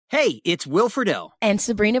Hey, it's Will Friedle. And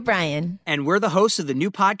Sabrina Bryan. And we're the hosts of the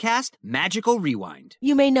new podcast, Magical Rewind.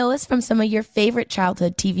 You may know us from some of your favorite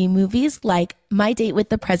childhood TV movies like My Date with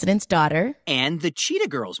the President's Daughter. And the Cheetah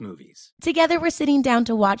Girls movies. Together, we're sitting down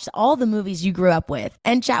to watch all the movies you grew up with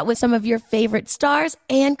and chat with some of your favorite stars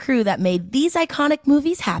and crew that made these iconic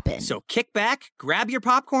movies happen. So kick back, grab your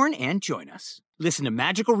popcorn, and join us. Listen to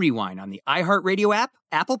Magical Rewind on the iHeartRadio app,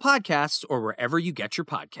 Apple Podcasts, or wherever you get your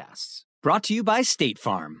podcasts. Brought to you by State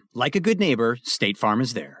Farm. Like a good neighbor, State Farm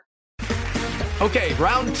is there. Okay,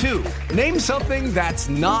 round two. Name something that's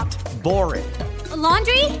not boring. A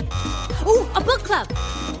laundry? Ooh, a book club.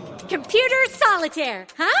 Computer solitaire,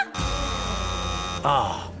 huh?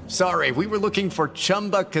 Ah, sorry, we were looking for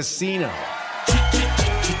Chumba Casino.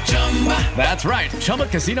 That's right,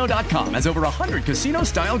 ChumbaCasino.com has over 100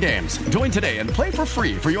 casino-style games. Join today and play for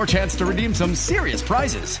free for your chance to redeem some serious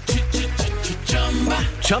prizes.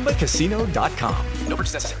 ChumbaCasino.com. No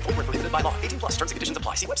purchase necessary. Void where prohibited by law. 18 plus. Terms and conditions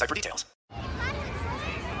apply. See website for details.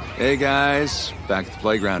 Hey guys, back at the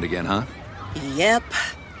playground again, huh? Yep.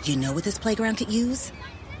 You know what this playground could use?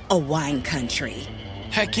 A wine country.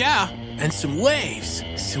 Heck yeah, and some waves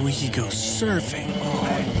so we could go surfing.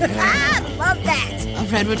 Oh, yeah. Love that. A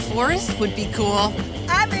redwood forest would be cool.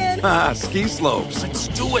 I'm in. Ski slopes. Let's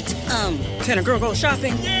do it. Can a girl go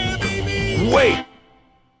shopping? Yeah, baby. Wait.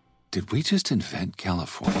 Did we just invent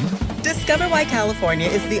California? Discover why California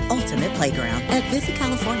is the ultimate playground at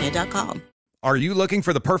visitcalifornia.com. Are you looking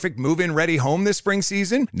for the perfect move-in ready home this spring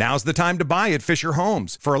season? Now's the time to buy at Fisher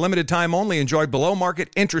Homes. For a limited time only, enjoy below-market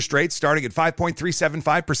interest rates starting at 5.375%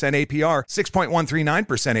 APR,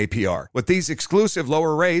 6.139% APR. With these exclusive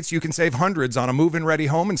lower rates, you can save hundreds on a move-in ready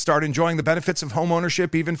home and start enjoying the benefits of home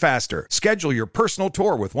ownership even faster. Schedule your personal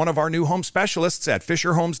tour with one of our new home specialists at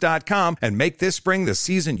FisherHomes.com and make this spring the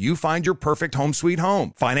season you find your perfect home sweet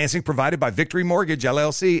home. Financing provided by Victory Mortgage,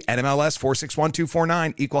 LLC, NMLS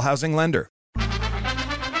 461249, Equal Housing Lender.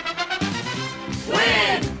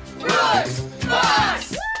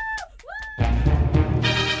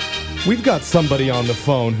 We've got somebody on the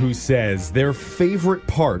phone who says their favorite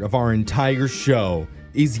part of our entire show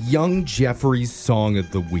is Young Jeffrey's Song of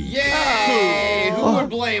the Week. Yay! Who would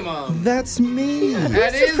blame him? That's me.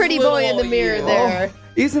 That Who's the pretty boy in the mirror there?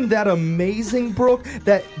 Isn't that amazing, Brooke?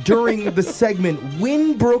 That during the segment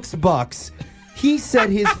Win Brooks Bucks, he said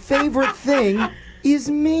his favorite thing is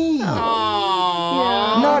me.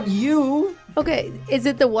 Aww. Yeah. Not you. Okay, is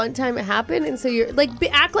it the one time it happened? And so you're like,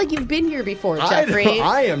 act like you've been here before, Jeffrey.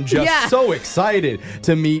 I am just so excited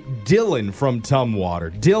to meet Dylan from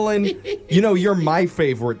Tumwater. Dylan, you know, you're my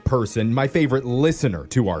favorite person, my favorite listener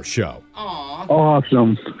to our show. Aww.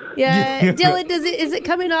 Awesome. Yeah, Dylan, is it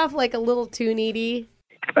coming off like a little too needy?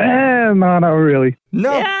 No, not really.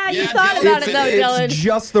 No. Yeah, you thought about it though, Dylan. It's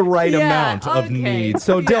just the right amount of need.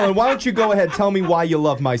 So, Dylan, why don't you go ahead, tell me why you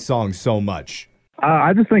love my song so much.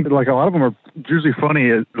 I just think that, like, a lot of them are usually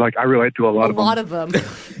funny. Like, I relate to a lot of them.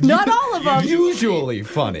 Not all of them. Usually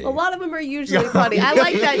funny. A lot of them are usually funny. I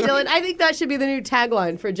like that, Dylan. I think that should be the new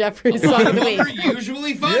tagline for Jeffrey's Song of the Week. They're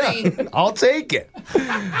usually funny. Yeah, I'll take it.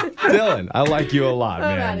 Dylan, I like you a lot,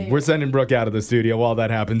 man. We're sending Brooke out of the studio while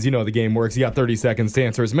that happens. You know the game works. You got 30 seconds to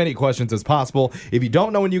answer as many questions as possible. If you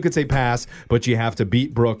don't know when, you could say pass, but you have to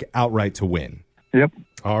beat Brooke outright to win. Yep.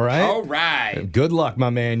 All right. All right. Good luck,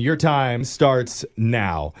 my man. Your time starts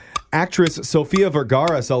now. Actress Sofia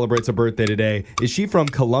Vergara celebrates a birthday today. Is she from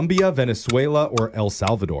Colombia, Venezuela, or El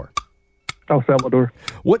Salvador? El Salvador.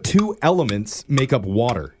 What two elements make up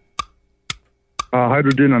water?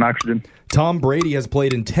 Hydrogen and oxygen. Tom Brady has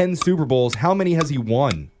played in 10 Super Bowls. How many has he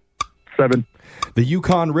won? 7. The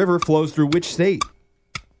Yukon River flows through which state?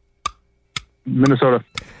 Minnesota.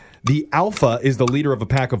 The alpha is the leader of a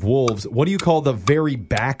pack of wolves. What do you call the very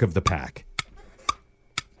back of the pack?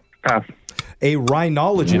 Pass. A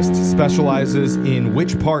rhinologist specializes in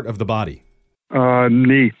which part of the body?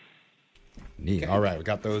 Knee. Knee. All right, we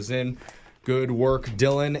got those in. Good work,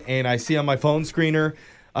 Dylan. And I see on my phone screener,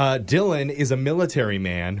 Dylan is a military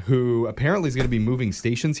man who apparently is going to be moving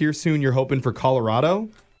stations here soon. You're hoping for Colorado?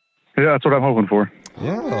 Yeah, that's what I'm hoping for.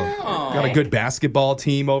 Yeah. Got a good basketball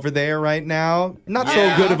team over there right now. Not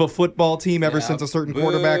so good of a football team ever since a certain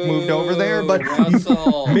quarterback moved over there, but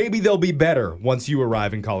maybe they'll be better once you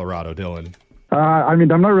arrive in Colorado, Dylan. I mean,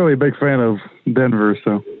 I'm not really a big fan of Denver,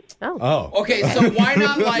 so. Oh. Okay, so why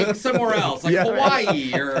not like somewhere else, like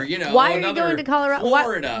Hawaii or Why are you going to Colorado?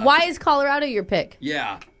 Florida. Why is Colorado your pick?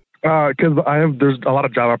 Yeah. Because there's a lot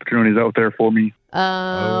of job opportunities out there for me.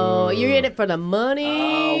 Oh, you're in it for the money.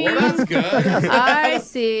 Oh, well, that's good. I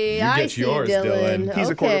see. You I get see, yours, Dylan. Dylan. He's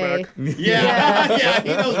a quarterback. Yeah, he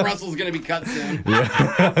knows Russell's going to be cut soon.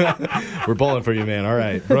 Yeah. We're pulling for you, man. All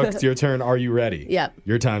right, Brooke, it's your turn. Are you ready? Yep.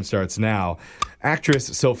 Your time starts now. Actress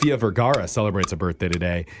Sofia Vergara celebrates a birthday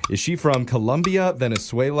today. Is she from Colombia,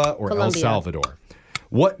 Venezuela, or Colombia. El Salvador?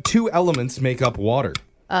 What two elements make up water?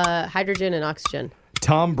 Hydrogen and oxygen.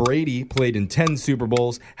 Tom Brady played in 10 Super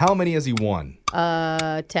Bowls. How many has he won?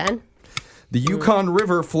 10. The Yukon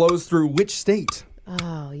River flows through which state?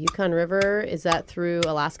 Oh, Yukon River. Is that through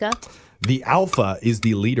Alaska? The alpha is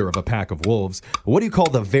the leader of a pack of wolves. What do you call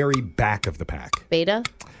the very back of the pack? Beta?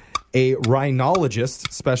 A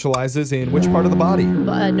rhinologist specializes in which part of the body?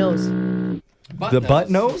 Nose. The butt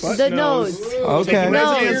nose? The nose. Okay.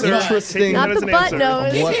 Nose. Interesting. Not the butt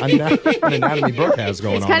nose. What anatomy Brooke has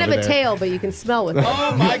going It's on kind of over a there. tail, but you can smell with it.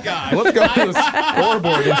 Oh, my God. Let's go to the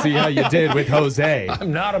scoreboard and see how you did with Jose.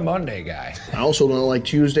 I'm not a Monday guy. I also don't like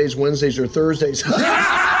Tuesdays, Wednesdays, or Thursdays.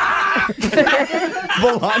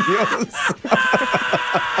 Bolaños.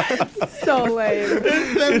 So lame.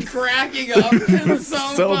 It's them cracking up. It's so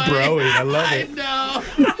funny. broy. I love it. I know.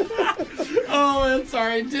 Oh, it's all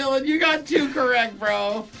right, Dylan. You got 2 correct,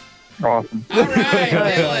 bro. Awesome. All right,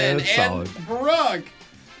 Dylan. That's solid. And Brooke,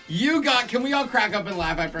 you got... Can we all crack up and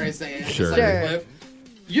laugh after I say it? Sure. Sure. Clip?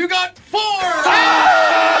 You got 4!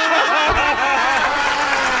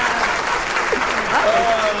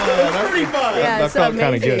 That's pretty fun. Yeah, That so felt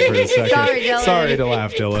kind of amazing. good for a second. Sorry, Dylan. Sorry to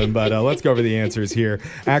laugh, Dylan, but let's go over the answers here.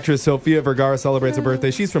 Actress Sofia Vergara celebrates a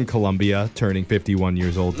birthday. She's from Colombia, turning 51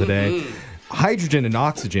 years old today. Hydrogen and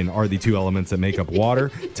oxygen are the two elements that make up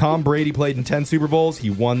water. Tom Brady played in 10 Super Bowls. He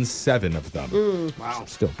won 7 of them. Wow.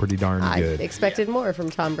 Still pretty darn I good. expected more from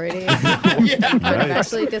Tom Brady. Yeah. I'm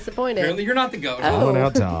actually disappointed. Apparently, you're not the GOAT. Calling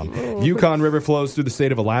out Tom. Yukon River flows through the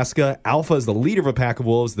state of Alaska. Alpha is the leader of a pack of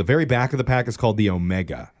wolves. The very back of the pack is called the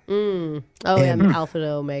Omega. Oh, yeah, Alpha to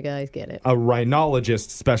Omega. I get it. A rhinologist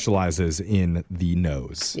specializes in the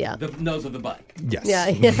nose. Yeah. The nose of the butt. Yes.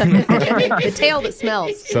 Yeah. The tail that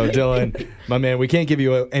smells. So, Dylan, my man, we can't give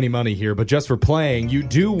you any money here, but just for playing, you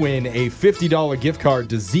do win a $50 gift card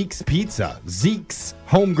to Zeke's Pizza. Zeke's,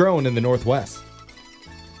 homegrown in the Northwest.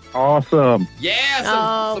 Awesome. Yeah,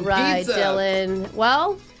 All some right, pizza. Dylan.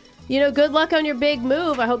 Well, good luck on your big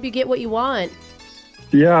move. I hope you get what you want.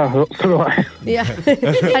 Yeah, so do I. Yeah.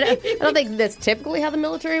 I don't think that's typically how the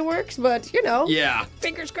military works, but, Yeah.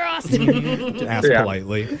 fingers crossed. Ask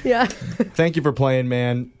politely. Yeah. Thank you for playing,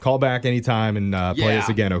 man. Call back anytime and play us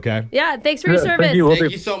again, okay? Yeah, thanks for your service. Thank you.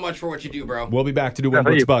 Thank you so much for what you do, bro. We'll be back to do Win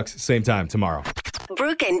Brooks Bucks same time tomorrow.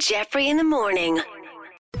 Brooke and Jeffrey in the morning.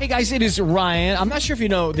 Hey guys, it is Ryan. I'm not sure if you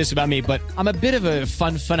know this about me, but I'm a bit of a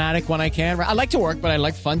fun fanatic when I can. I like to work, but I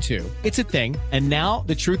like fun too. It's a thing. And now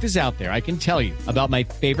the truth is out there. I can tell you about my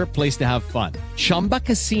favorite place to have fun. Chumba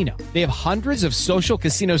Casino. They have hundreds of social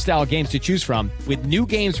casino style games to choose from with new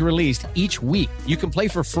games released each week. You can play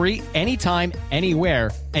for free anytime,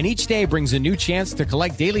 anywhere. And each day brings a new chance to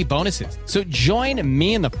collect daily bonuses. So join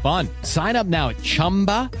me in the fun. Sign up now at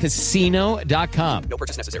ChumbaCasino.com. No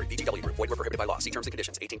purchase necessary. VGW Group. Void where prohibited by law. See terms and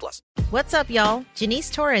conditions. 18+. What's up, y'all? Janice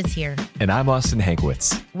Torres here. And I'm Austin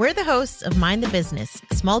Hankwitz. We're the hosts of Mind the Business,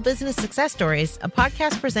 Small Business Success Stories, a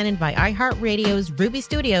podcast presented by iHeartRadio's Ruby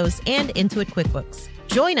Studios and Intuit QuickBooks.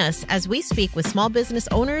 Join us as we speak with small business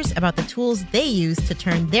owners about the tools they use to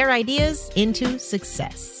turn their ideas into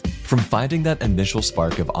success. From finding that initial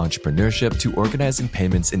spark of entrepreneurship to organizing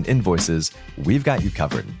payments and invoices, we've got you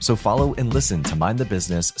covered. So follow and listen to Mind the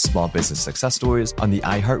Business Small Business Success Stories on the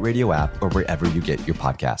iHeartRadio app or wherever you get your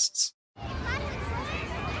podcasts.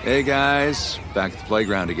 Hey guys, back at the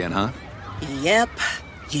playground again, huh? Yep.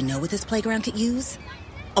 You know what this playground could use?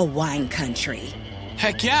 A wine country.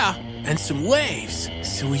 Heck yeah, and some waves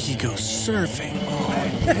so we could go surfing.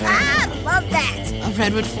 Oh, yeah. Love that. A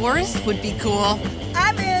redwood forest would be cool.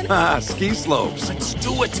 I'm in. Ski slopes. Let's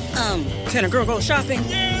do it. Can a girl go shopping?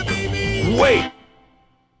 Yeah, baby. Wait!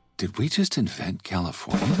 Did we just invent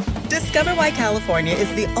California? Discover why California is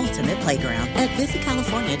the ultimate playground at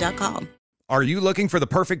visitcalifornia.com. Are you looking for the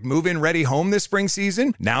perfect move-in ready home this spring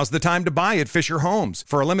season? Now's the time to buy at Fisher Homes.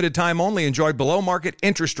 For a limited time only, enjoy below-market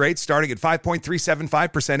interest rates starting at 5.375%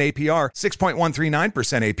 APR,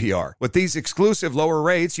 6.139% APR. With these exclusive lower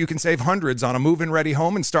rates, you can save hundreds on a move-in ready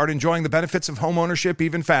home and start enjoying the benefits of homeownership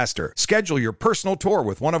even faster. Schedule your personal tour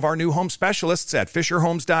with one of our new home specialists at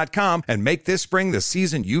FisherHomes.com and make this spring the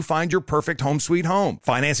season you find your perfect home sweet home.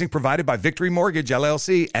 Financing provided by Victory Mortgage,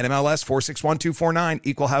 LLC, NMLS 461249,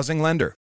 Equal Housing Lender.